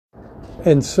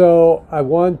And so I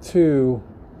want to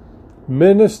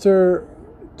minister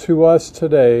to us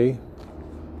today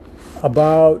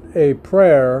about a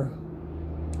prayer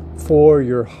for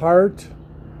your heart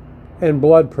and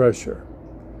blood pressure.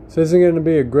 This isn't going to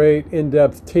be a great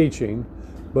in-depth teaching,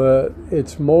 but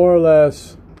it's more or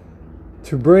less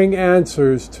to bring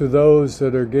answers to those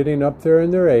that are getting up there in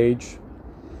their age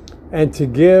and to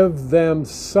give them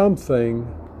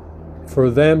something for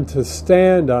them to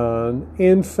stand on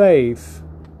in faith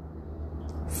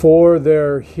for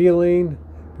their healing,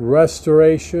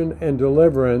 restoration, and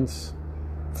deliverance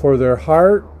for their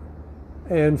heart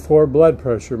and for blood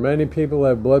pressure. Many people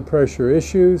have blood pressure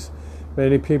issues.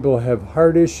 Many people have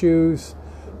heart issues.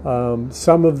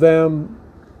 Some of them,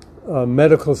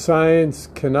 medical science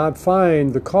cannot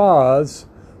find the cause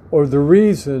or the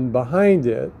reason behind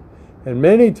it. And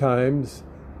many times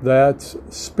that's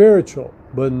spiritual.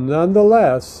 But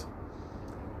nonetheless,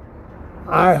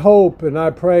 I hope and I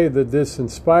pray that this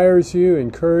inspires you,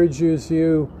 encourages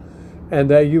you, and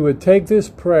that you would take this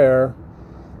prayer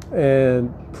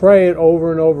and pray it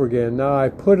over and over again. Now, I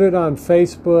put it on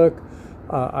Facebook.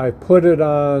 I put it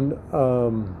on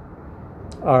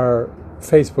our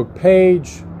Facebook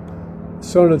page,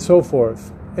 so on and so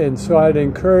forth. And so I'd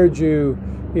encourage you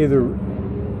either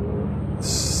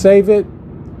save it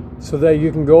so that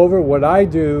you can go over it. What I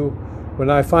do when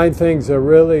I find things that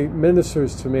really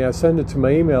ministers to me, I send it to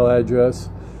my email address,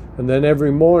 and then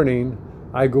every morning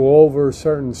I go over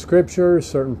certain scriptures,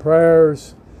 certain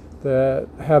prayers that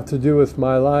have to do with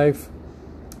my life,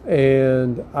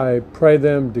 and I pray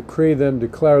them, decree them,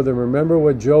 declare them. Remember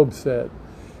what Job said.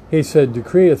 He said,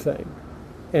 decree a thing,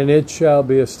 and it shall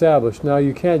be established. Now,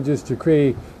 you can't just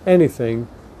decree anything.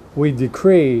 We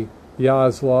decree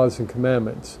Yah's laws and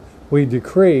commandments. We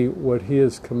decree what He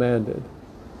has commanded.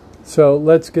 So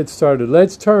let's get started.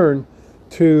 Let's turn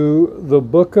to the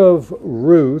book of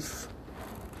Ruth,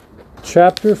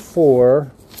 chapter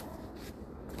 4,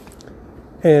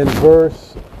 and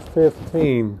verse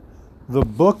 15. The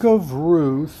book of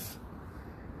Ruth,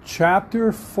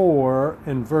 chapter 4,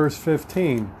 and verse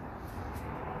 15.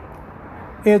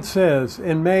 It says,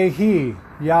 and may He,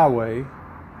 Yahweh,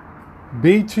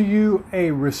 be to you a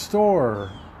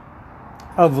restorer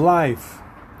of life.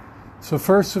 So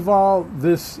first of all,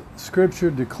 this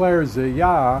scripture declares that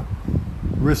Yah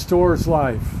restores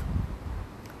life.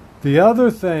 The other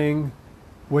thing,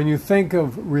 when you think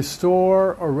of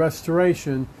restore or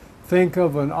restoration, think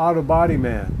of an auto body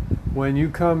man. When you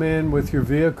come in with your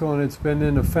vehicle and it's been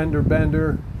in a fender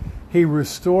bender, he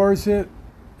restores it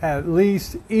at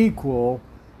least equal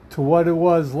to what it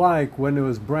was like when it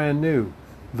was brand new.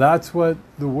 That's what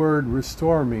the word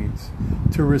restore means.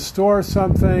 To restore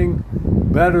something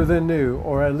better than new,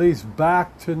 or at least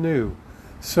back to new.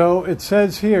 So it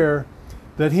says here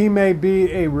that He may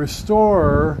be a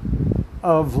restorer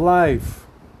of life.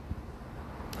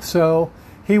 So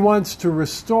He wants to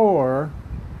restore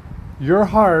your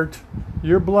heart,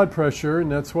 your blood pressure,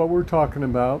 and that's what we're talking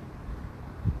about.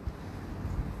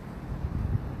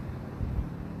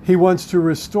 He wants to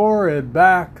restore it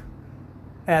back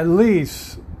at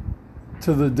least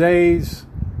to the days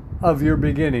of your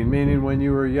beginning, meaning when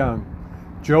you were young.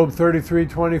 Job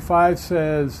 33:25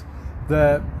 says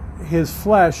that his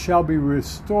flesh shall be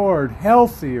restored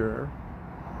healthier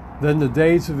than the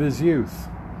days of his youth.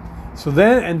 So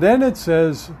then it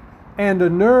says, and a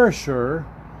nourisher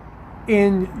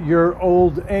in your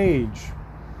old age.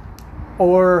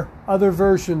 Or other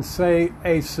versions say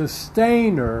a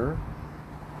sustainer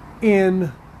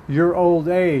in your old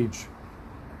age.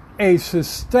 A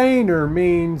sustainer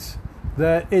means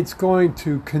that it's going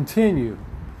to continue.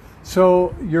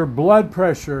 So your blood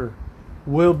pressure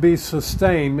will be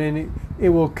sustained, meaning it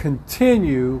will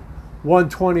continue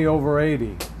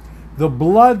 120/80. The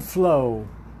blood flow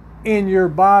in your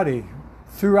body,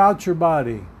 throughout your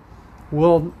body,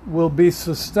 will be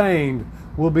sustained,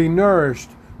 will be nourished,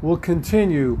 will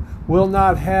continue, will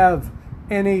not have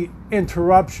any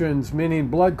interruptions, meaning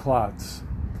blood clots.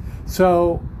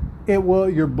 So it will,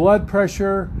 your blood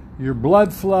pressure, your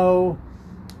blood flow,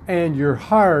 and your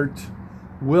heart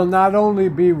will not only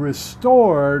be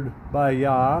restored by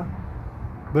Yah,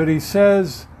 but He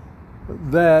says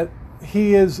that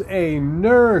He is a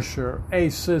nourisher, a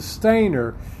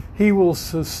sustainer. He will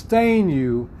sustain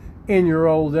you in your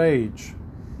old age.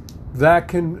 That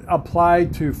can apply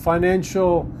to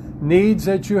financial needs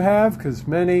that you have, because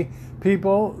many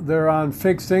people, they're on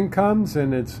fixed incomes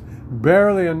and it's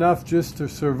barely enough just to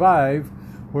survive,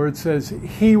 where it says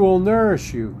He will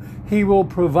nourish you. He will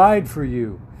provide for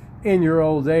you in your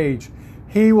old age.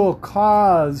 He will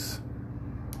cause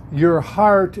your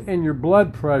heart and your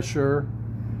blood pressure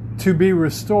to be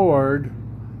restored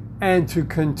and to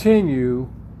continue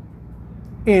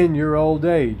in your old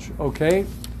age. Okay?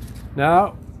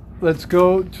 Now, let's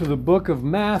go to the book of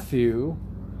Matthew.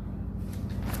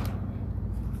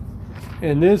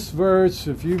 In this verse,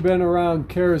 if you've been around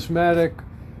charismatic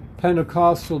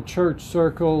Pentecostal church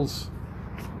circles,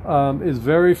 is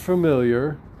very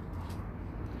familiar.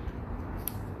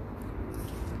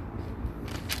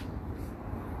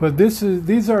 But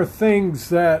these are things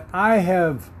that I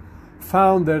have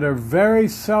found that are very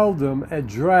seldom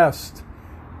addressed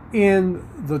in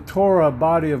the Torah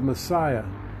body of Messiah.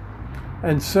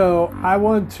 And so I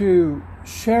want to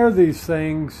share these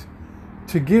things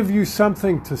to give you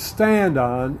something to stand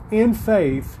on in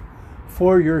faith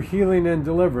for your healing and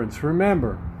deliverance.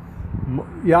 Remember,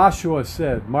 Yahshua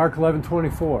said, Mark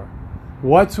 11:24,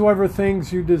 whatsoever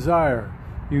things you desire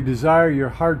your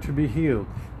heart to be healed.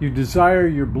 You desire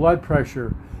your blood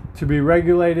pressure to be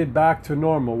regulated back to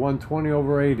normal,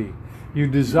 120/80. You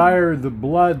desire the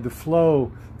blood to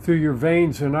flow through your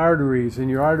veins and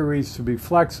your arteries to be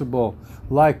flexible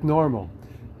like normal.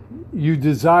 You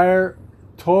desire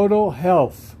total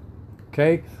health.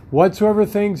 Okay? Whatsoever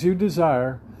things you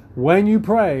desire, when you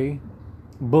pray,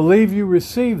 believe you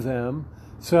receive them.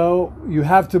 So you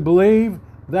have to believe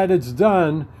that it's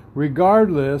done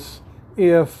regardless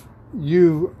if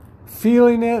you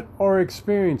feeling it or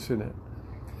experiencing it.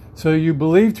 So you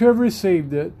believe to have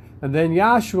received it, and then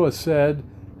Yahshua said,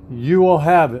 you will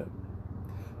have it.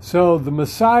 So the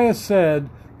Messiah said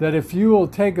that if you will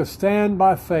take a stand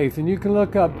by faith, and you can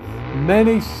look up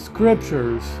many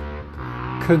scriptures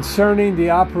concerning the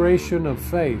operation of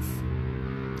faith,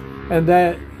 and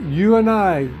that you and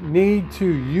I need to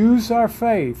use our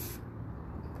faith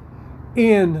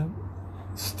in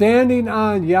standing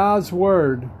on Yah's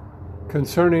word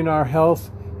concerning our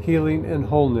health, healing, and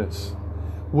wholeness.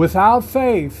 Without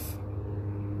faith,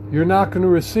 you're not going to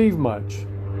receive much,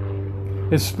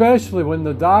 especially when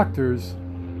the doctors,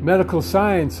 medical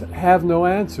science, have no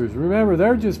answers. Remember,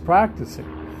 they're just practicing.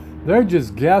 They're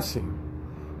just guessing.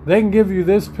 They can give you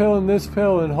this pill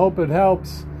and hope it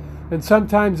helps, and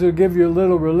sometimes they'll give you a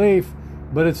little relief,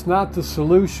 but it's not the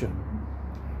solution.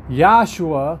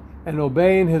 Yahshua and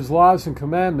obeying his laws and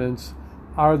commandments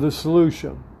are the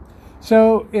solution.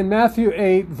 So in Matthew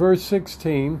 8, verse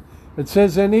 16, it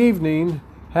says, "And evening,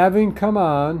 having come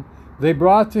on, they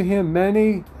brought to him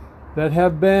many that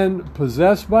have been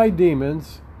possessed by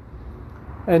demons."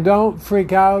 And don't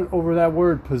freak out over that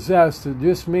word possessed. It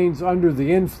just means under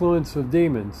the influence of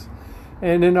demons.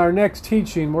 And in our next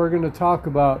teaching, we're going to talk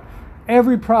about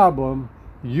every problem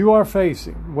you are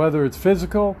facing, whether it's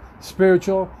physical,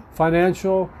 spiritual,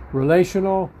 financial,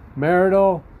 relational,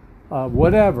 marital,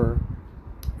 whatever.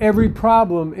 Every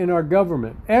problem in our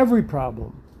government, every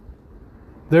problem,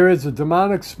 there is a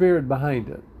demonic spirit behind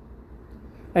it.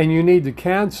 And you need to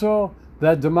cancel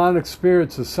that demonic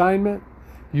spirit's assignment.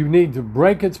 You need to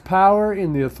break its power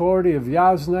in the authority of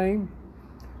Yah's name.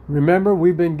 Remember,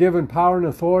 we've been given power and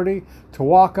authority to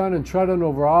walk on and tread on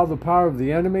over all the power of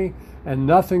the enemy, and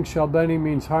nothing shall by any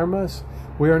means harm us.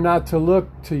 We are not to look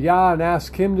to Yah and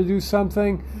ask him to do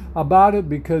something about it,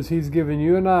 because he's given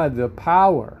you and I the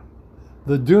power,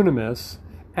 the dunamis,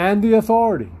 and the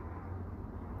authority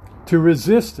to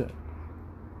resist it,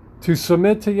 to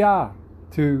submit to Yah,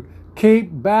 to keep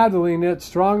battling it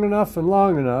strong enough and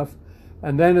long enough,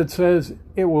 and then it says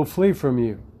it will flee from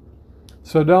you.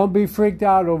 So don't be freaked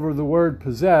out over the word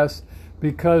possessed,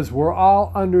 because we're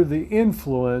all under the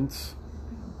influence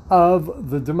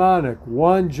of the demonic.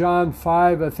 1 John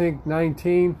 5, I think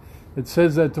 19, it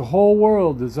says that the whole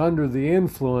world is under the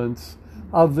influence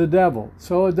of the devil.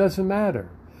 So it doesn't matter.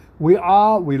 We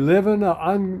live in an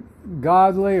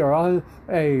ungodly or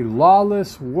a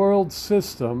lawless world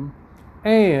system,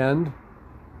 and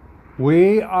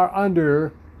we are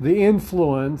under the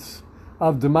influence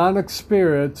of demonic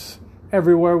spirits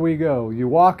everywhere we go. You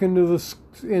walk into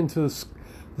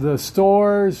the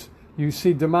stores, you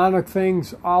see demonic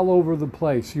things all over the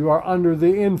place. You are under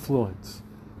the influence.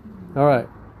 All right.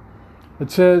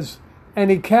 It says, "And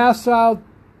he cast out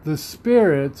the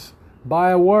spirits by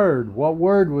a word." What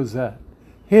word was that?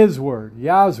 His word,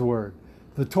 Yah's word,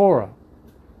 the Torah.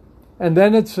 And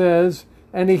then it says,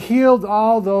 "And he healed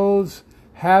all those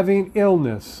having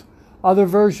illness." Other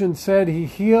versions said he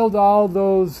healed all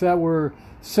those that were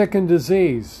sick and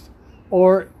diseased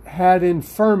or had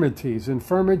infirmities.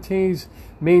 Infirmities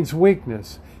means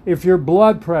weakness. If your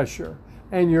blood pressure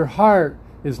and your heart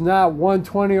is not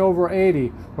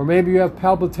 120/80, or maybe you have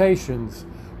palpitations,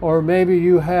 or maybe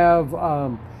you have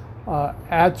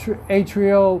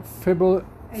atrial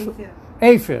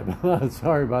AFib.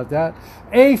 Sorry about that.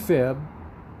 AFib.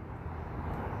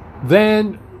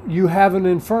 then you have an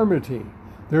infirmity.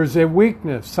 There's a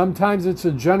weakness. Sometimes it's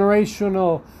a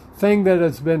generational thing that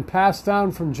has been passed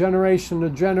down from generation to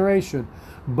generation.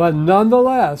 But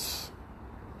nonetheless,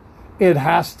 it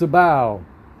has to bow.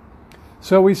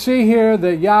 So we see here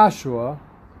that Yahshua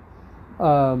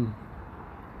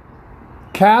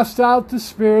cast out the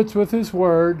spirits with his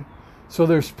word. So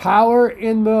there's power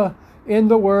in the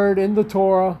word, in the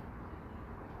Torah.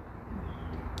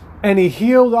 And he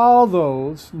healed all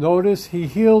those. Notice, he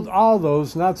healed all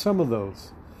those, not some of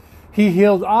those. He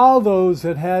healed all those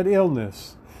that had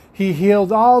illness. He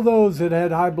healed all those that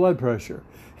had high blood pressure.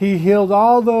 He healed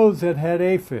all those that had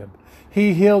AFib.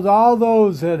 He healed all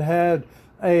those that had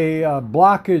a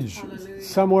blockage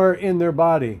somewhere in their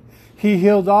body. He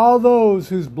healed all those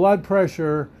whose blood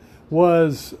pressure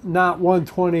was not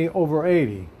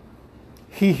 120/80.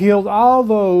 He healed all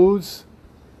those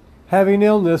having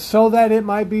illness so that it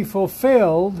might be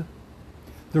fulfilled.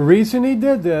 The reason he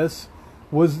did this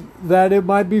was that it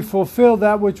might be fulfilled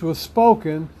that which was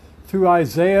spoken through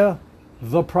Isaiah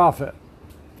the prophet.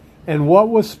 And what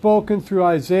was spoken through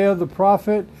Isaiah the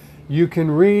prophet? You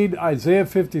can read Isaiah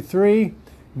 53,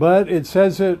 but it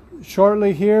says it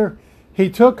shortly here. He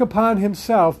took upon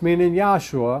himself, meaning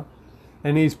Yahshua,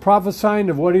 and he's prophesying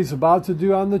of what he's about to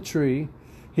do on the tree.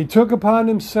 He took upon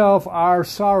himself our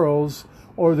sorrows,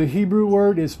 or the Hebrew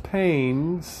word is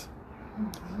pains,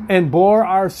 and bore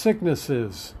our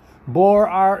sicknesses, bore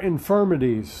our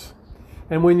infirmities.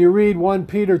 And when you read 1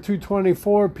 Peter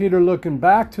 2:24, Peter looking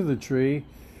back to the tree,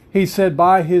 he said,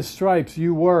 by his stripes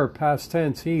you were, past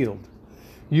tense, healed.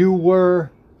 You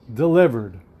were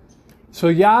delivered. So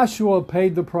Yahshua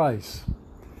paid the price.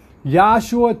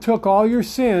 Yahshua took all your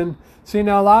sin. See,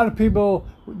 now a lot of people,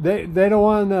 they don't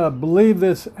want to believe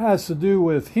this has to do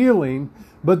with healing,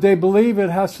 but they believe it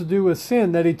has to do with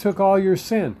sin, that he took all your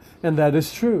sin. And that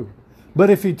is true. But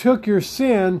if he took your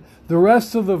sin, the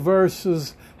rest of the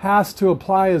verses has to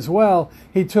apply as well.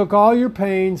 He took all your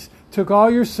pains, took all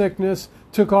your sickness,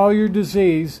 took all your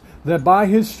disease, that by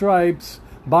his stripes,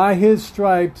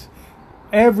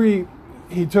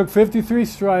 he took 53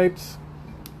 stripes.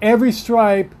 Every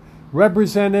stripe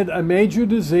represented a major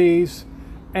disease,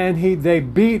 and they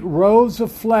beat rows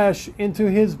of flesh into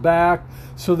his back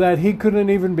so that he couldn't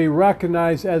even be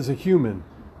recognized as a human.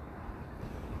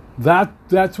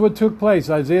 That's what took place,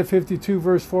 Isaiah 52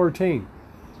 verse 14.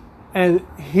 And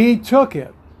he took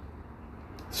it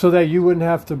so that you wouldn't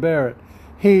have to bear it.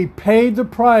 He paid the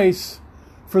price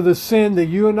for the sin that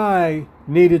you and I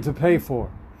needed to pay for.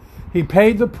 He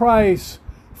paid the price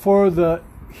for the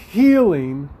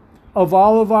healing of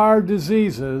all of our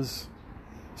diseases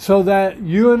so that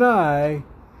you and I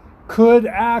could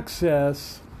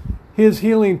access his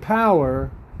healing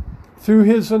power through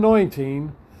his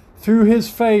anointing, through his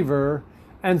favor,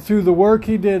 and through the work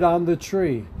he did on the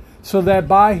tree. So that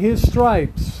by his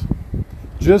stripes,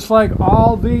 just like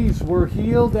all these were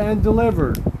healed and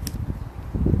delivered,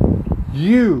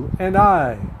 you and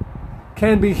I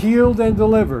can be healed and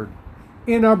delivered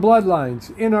in our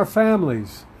bloodlines, in our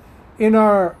families, in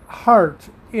our heart,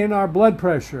 in our blood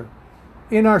pressure,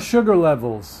 in our sugar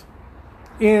levels,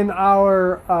 in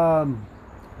our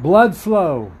blood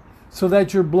flow, so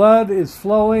that your blood is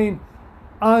flowing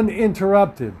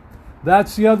uninterrupted.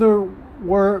 That's the other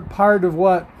part of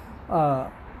what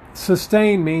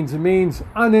sustain means. It means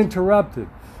uninterrupted.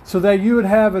 So that you would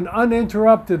have an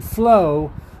uninterrupted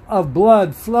flow of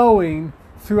blood flowing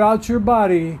throughout your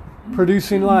body,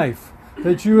 producing life.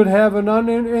 That you would have an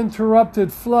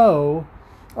uninterrupted flow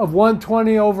of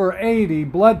 120/80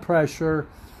 blood pressure,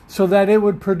 so that it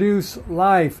would produce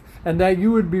life, and that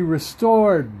you would be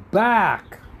restored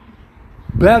back,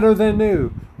 better than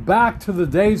new, back to the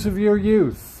days of your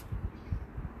youth,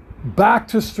 back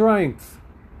to strength,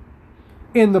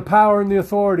 in the power and the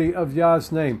authority of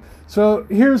Yah's name. So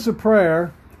here's a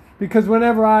prayer, because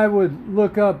whenever I would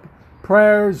look up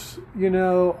prayers,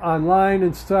 online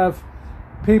and stuff,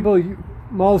 people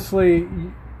mostly,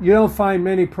 you don't find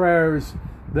many prayers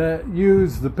that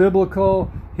use the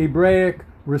biblical, Hebraic,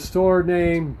 restored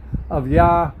name of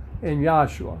Yah and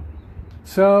Yahshua.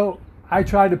 So I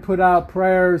try to put out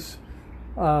prayers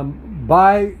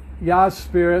by Yah's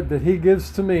Spirit that he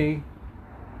gives to me,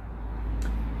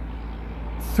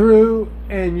 through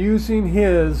and using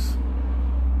his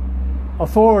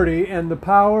authority and the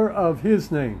power of his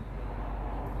name.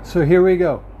 So here we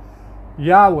go.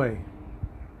 Yahweh,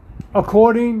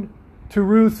 according to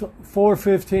Ruth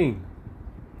 4:15,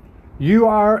 you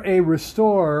are a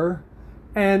restorer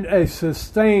and a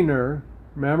sustainer,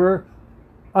 remember,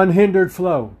 unhindered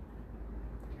flow,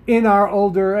 in our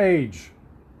older age.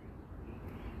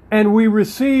 And we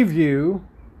receive you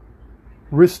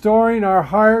restoring our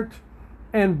heart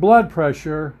and blood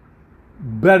pressure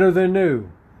better than new.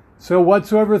 So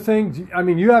whatsoever things,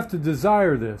 you have to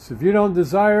desire this. If you don't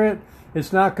desire it,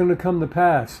 it's not going to come to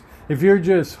pass. If you're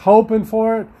just hoping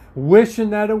for it, wishing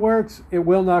that it works, it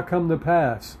will not come to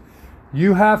pass.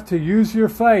 You have to use your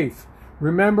faith.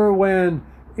 Remember when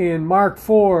in Mark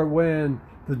 4, when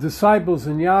the disciples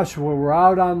and Yahshua were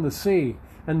out on the sea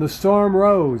and the storm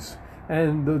rose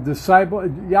and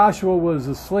Yahshua was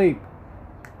asleep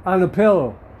on a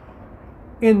pillow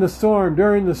in the storm,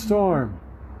 during the storm.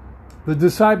 The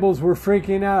disciples were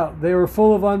freaking out. They were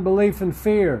full of unbelief and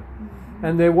fear.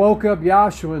 And they woke up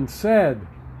Yahshua and said,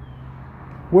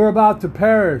 "We're about to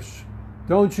perish.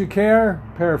 Don't you care?"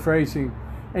 Paraphrasing.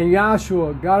 And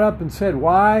Yahshua got up and said,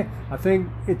 "Why?" I think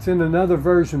it's in another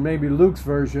version, maybe Luke's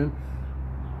version.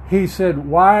 He said,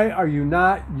 "Why are you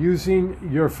not using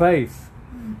your faith?"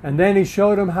 And then he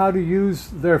showed them how to use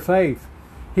their faith.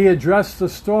 He addressed the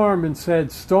storm and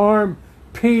said, "Storm,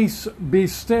 peace, be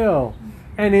still."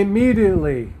 And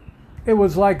immediately, it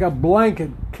was like a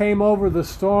blanket came over the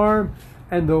storm,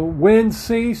 and the wind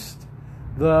ceased,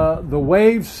 the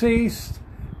waves ceased,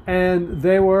 and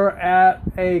they were at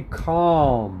a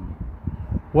calm.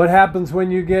 What happens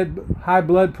when you get high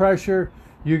blood pressure?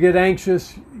 You get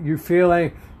anxious, you feel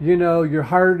like, your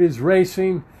heart is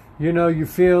racing, you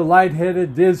feel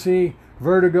lightheaded, dizzy,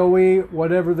 vertigo-y,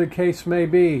 whatever the case may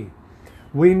be.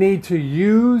 We need to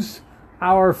use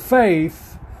our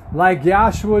faith like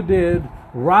Yahshua did,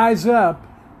 rise up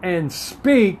and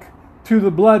speak to the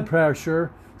blood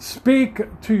pressure, speak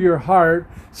to your heart,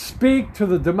 speak to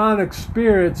the demonic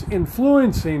spirits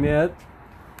influencing it,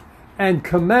 and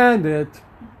command it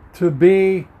to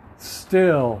be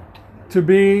still, to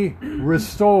be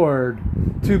restored,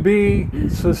 to be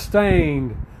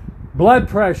sustained. Blood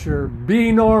pressure,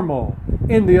 be normal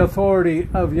in the authority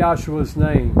of Yahshua's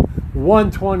name.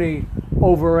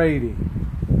 120/80.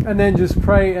 And then just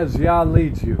pray as Yah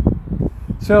leads you.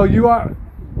 So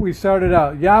we started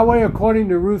out, Yahweh, according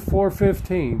to Ruth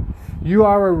 4:15, you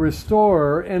are a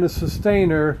restorer and a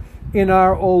sustainer in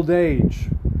our old age.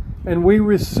 And we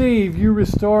receive you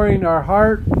restoring our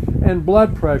heart and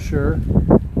blood pressure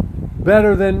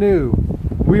better than new.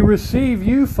 We receive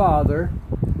you, Father,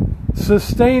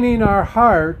 sustaining our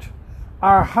heart,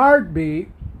 our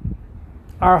heartbeat,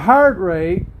 our heart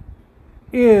rate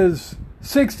is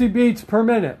 60 beats per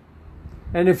minute.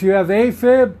 And if you have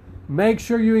AFib, make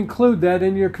sure you include that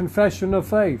in your confession of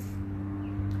faith.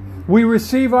 We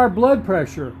receive our blood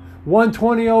pressure,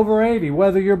 120/80,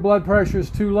 whether your blood pressure is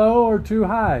too low or too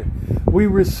high. We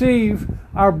receive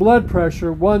our blood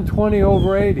pressure,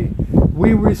 120/80.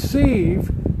 We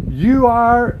receive, you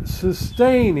are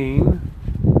sustaining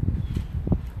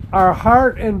our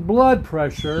heart and blood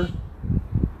pressure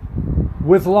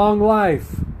with long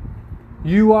life.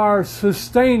 You are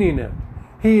sustaining it.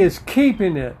 He is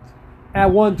keeping it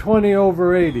at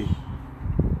 120/80.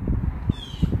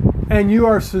 And you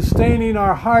are sustaining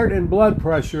our heart and blood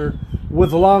pressure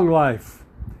with long life.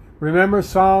 Remember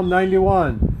Psalm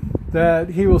 91,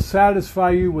 that He will satisfy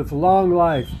you with long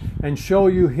life and show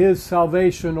you His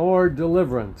salvation or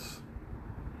deliverance.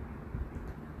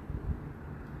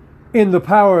 In the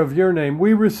power of your name,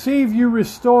 we receive you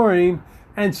restoring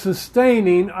and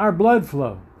sustaining our blood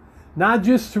flow. Not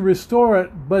just to restore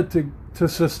it, but to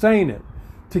sustain it,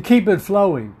 to keep it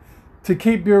flowing, to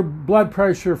keep your blood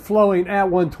pressure flowing at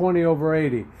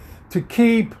 120/80, to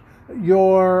keep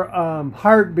your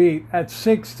heartbeat at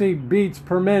 60 beats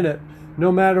per minute,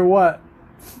 no matter what,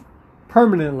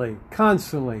 permanently,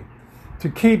 constantly, to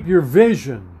keep your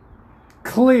vision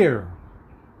clear,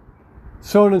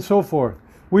 so on and so forth.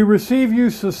 We receive you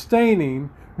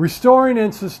sustaining, restoring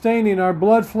and sustaining our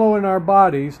blood flow in our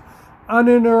bodies,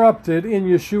 uninterrupted in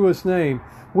Yeshua's name.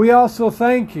 We also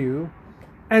thank you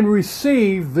and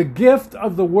receive the gift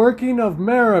of the working of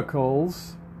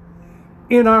miracles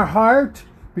in our heart,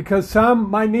 because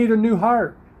some might need a new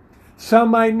heart. Some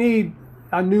might need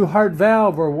a new heart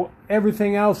valve or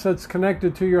everything else that's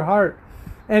connected to your heart.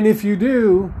 And if you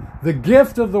do, the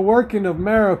gift of the working of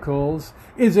miracles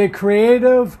is a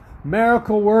creative,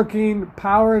 miracle working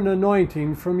power and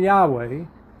anointing from Yahweh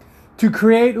to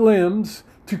create limbs,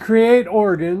 to create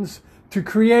organs, to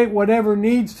create whatever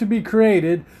needs to be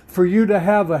created for you to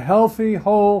have a healthy,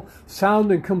 whole,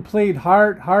 sound and complete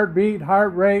heart, heartbeat,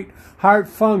 heart rate, heart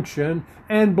function,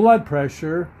 and blood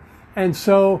pressure. And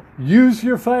so use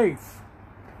your faith.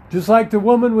 Just like the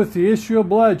woman with the issue of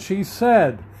blood, she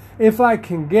said, if I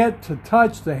can get to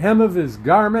touch the hem of His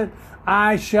garment,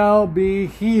 I shall be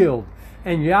healed.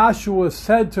 And Yahshua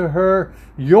said to her,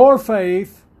 your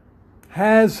faith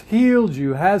has healed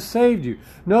you, has saved you.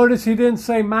 Notice he didn't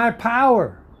say my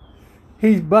power.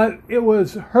 But it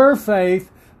was her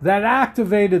faith that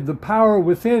activated the power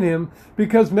within him,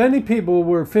 because many people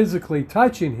were physically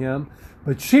touching him,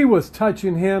 but she was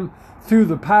touching him through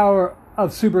the power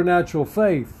of supernatural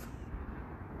faith.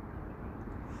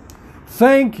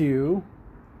 Thank you.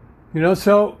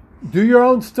 So do your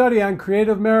own study on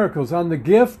creative miracles, on the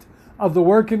gift of the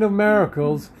working of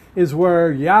miracles, is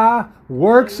where Yah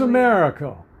works a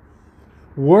miracle.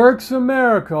 Works a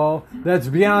miracle that's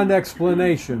beyond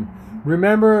explanation.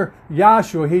 Remember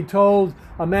Yahshua, he told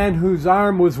a man whose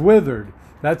arm was withered.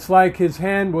 That's like his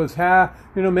hand was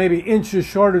maybe inches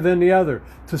shorter than the other.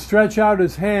 To stretch out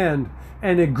his hand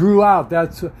and it grew out.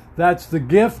 That's the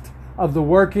gift of the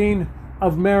working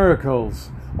of miracles.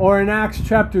 Or in Acts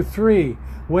chapter 3,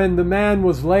 when the man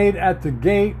was laid at the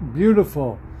gate,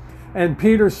 beautiful. And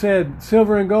Peter said,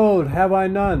 silver and gold have I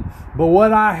none, but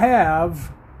what I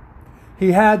have,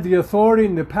 he had the authority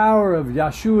and the power of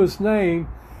Yeshua's name.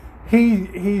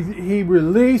 He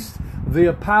released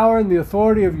the power and the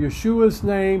authority of Yeshua's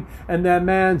name, and that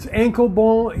man's ankle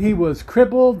bone, he was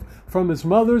crippled from his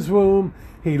mother's womb.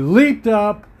 He leaped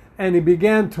up and he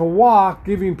began to walk,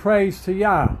 giving praise to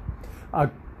Yah. A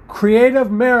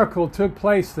creative miracle took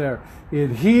place there.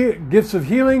 Gifts of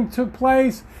healing took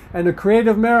place, and a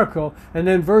creative miracle. And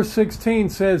then verse 16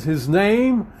 says, his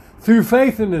name, through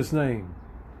faith in his name,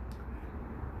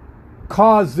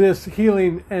 caused this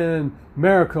healing and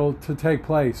miracle to take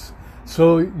place.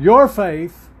 So your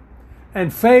faith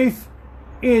and faith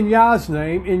in Yah's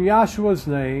name, in Yahshua's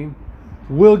name,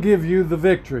 will give you the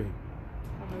victory.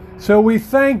 So we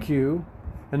thank you,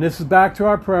 and this is back to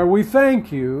our prayer, we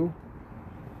thank you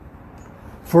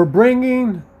for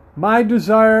bringing my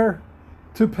desire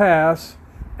to pass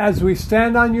as we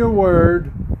stand on your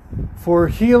word for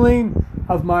healing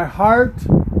of my heart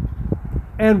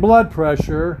and blood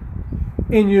pressure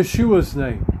in Yeshua's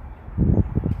name.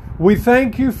 We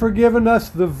thank you for giving us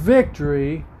the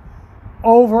victory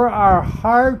over our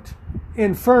heart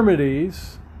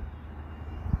infirmities,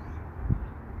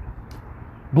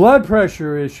 blood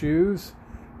pressure issues,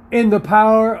 in the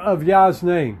power of Yah's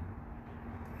name.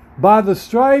 By the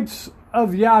stripes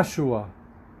of Yahshua,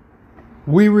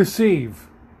 we receive.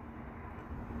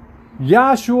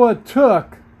 Yahshua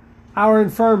took our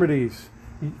infirmities.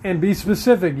 And be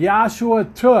specific,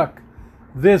 Yahshua took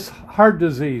this heart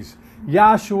disease.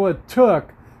 Yahshua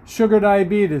took sugar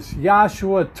diabetes.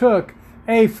 Yahshua took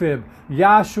AFib.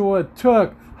 Yahshua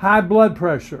took high blood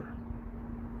pressure.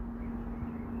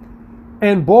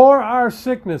 And bore our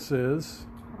sicknesses.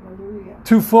 Hallelujah.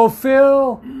 To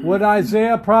fulfill what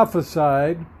Isaiah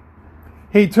prophesied.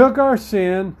 He took our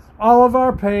sin, all of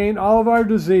our pain, all of our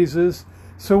diseases,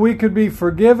 so we could be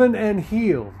forgiven and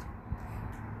healed.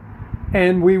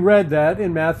 And we read that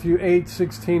in Matthew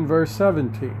 8:16, verse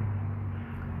 17.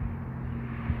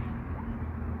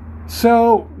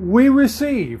 So we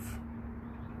receive.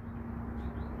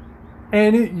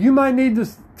 And you might need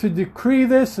to decree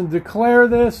this and declare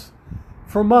this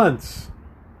for months.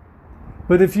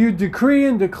 But if you decree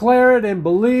and declare it and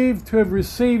believe to have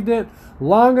received it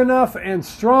long enough and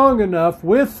strong enough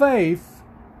with faith,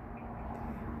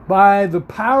 by the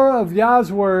power of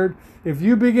Yah's word, if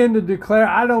you begin to declare,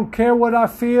 I don't care what I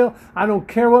feel, I don't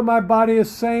care what my body is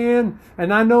saying,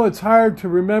 and I know it's hard to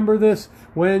remember this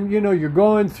when, you're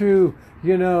going through,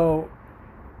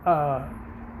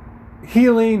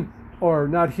 healing, or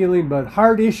not healing, but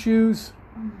heart issues.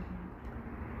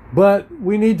 But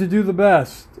we need to do the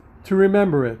best to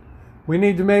remember it. We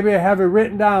need to maybe have it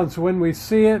written down so when we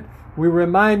see it, we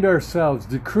remind ourselves,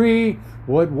 decree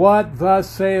what thus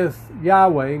saith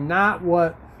Yahweh, not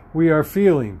what we are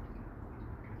feeling.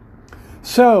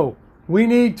 So, we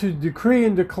need to decree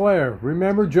and declare.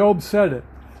 Remember, Job said it.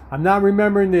 I'm not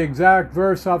remembering the exact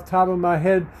verse off the top of my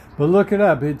head, but look it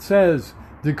up. It says,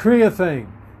 decree a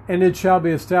thing, and it shall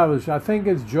be established. I think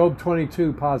it's Job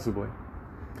 22, possibly.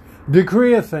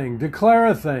 Decree a thing, declare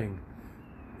a thing,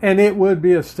 and it would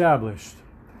be established.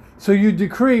 So you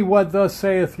decree what thus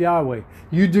saith Yahweh.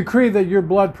 You decree that your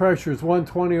blood pressure is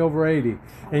 120/80,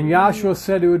 and Yahshua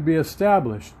said it would be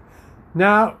established.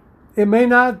 Now, it may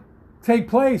not take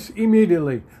place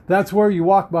immediately. That's where you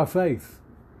walk by faith.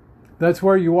 That's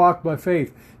where you walk by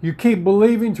faith. You keep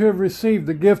believing to have received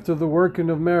the gift of the working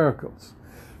of miracles.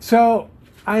 So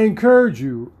I encourage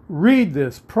you, read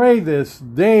this, pray this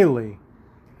daily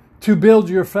to build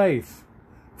your faith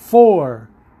for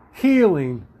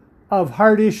healing of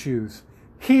heart issues,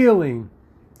 healing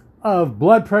of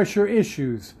blood pressure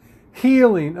issues,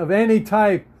 healing of any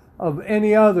type of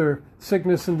any other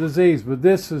sickness and disease. But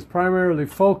this is primarily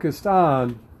focused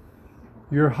on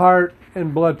your heart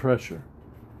and blood pressure.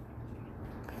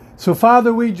 So,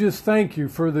 Father, we just thank you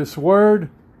for this word,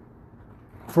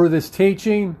 for this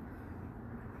teaching,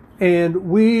 and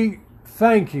we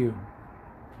thank you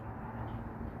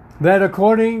that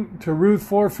according to Ruth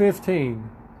 4:15,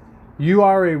 you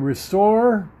are a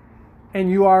restorer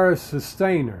and you are a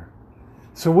sustainer.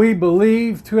 So we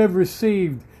believe to have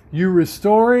received you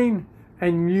restoring,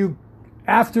 and you,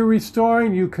 after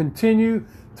restoring, you continue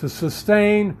to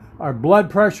sustain our blood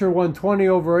pressure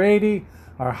 120/80,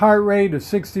 our heart rate of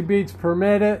 60 beats per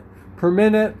minute,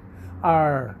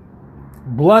 our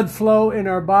blood flow in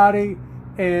our body,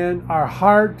 and our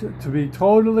heart to be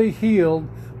totally healed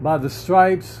by the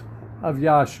stripes of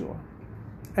Yahshua.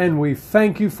 And we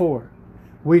thank you for it.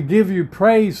 We give you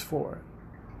praise for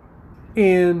it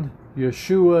in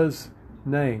Yeshua's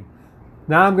name.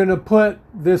 Now I'm going to put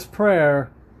this prayer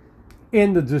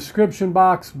in the description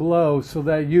box below so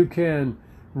that you can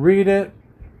read it,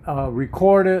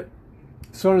 record it,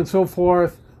 so on and so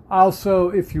forth. Also,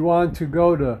 if you want to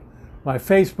go to my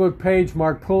Facebook page,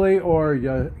 Mark Pulley, or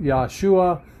Yahweh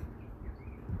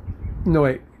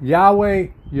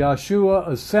Yahshua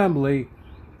Assembly,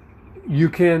 you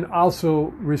can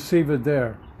also receive it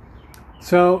there.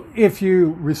 So if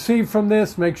you receive from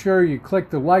this, make sure you click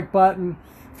the like button.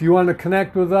 If you want to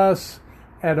connect with us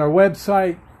at our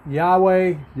website,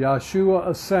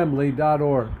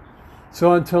 YahwehYahshuaAssembly.org.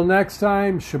 So until next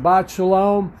time, Shabbat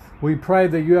Shalom. We pray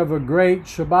that you have a great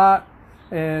Shabbat,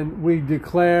 and we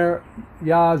declare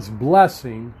Yah's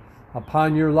blessing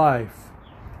upon your life.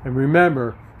 And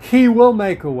remember, He will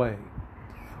make a way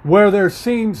where there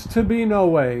seems to be no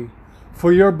way,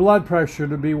 for your blood pressure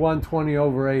to be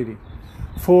 120/80,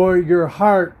 for your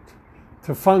heart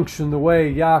to function the way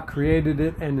Yah created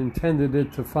it and intended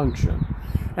it to function,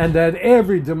 and that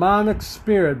every demonic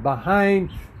spirit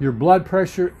behind your blood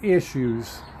pressure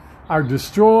issues are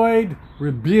destroyed,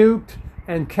 rebuked,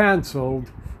 and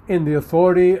canceled in the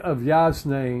authority of Yah's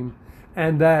name,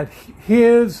 and that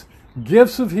His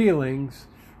gifts of healings,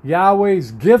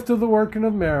 Yahweh's gift of the working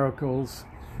of miracles,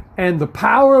 and the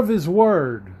power of His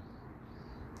word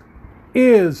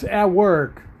is at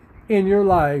work in your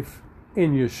life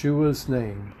in Yeshua's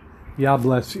name. Yah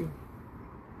bless you.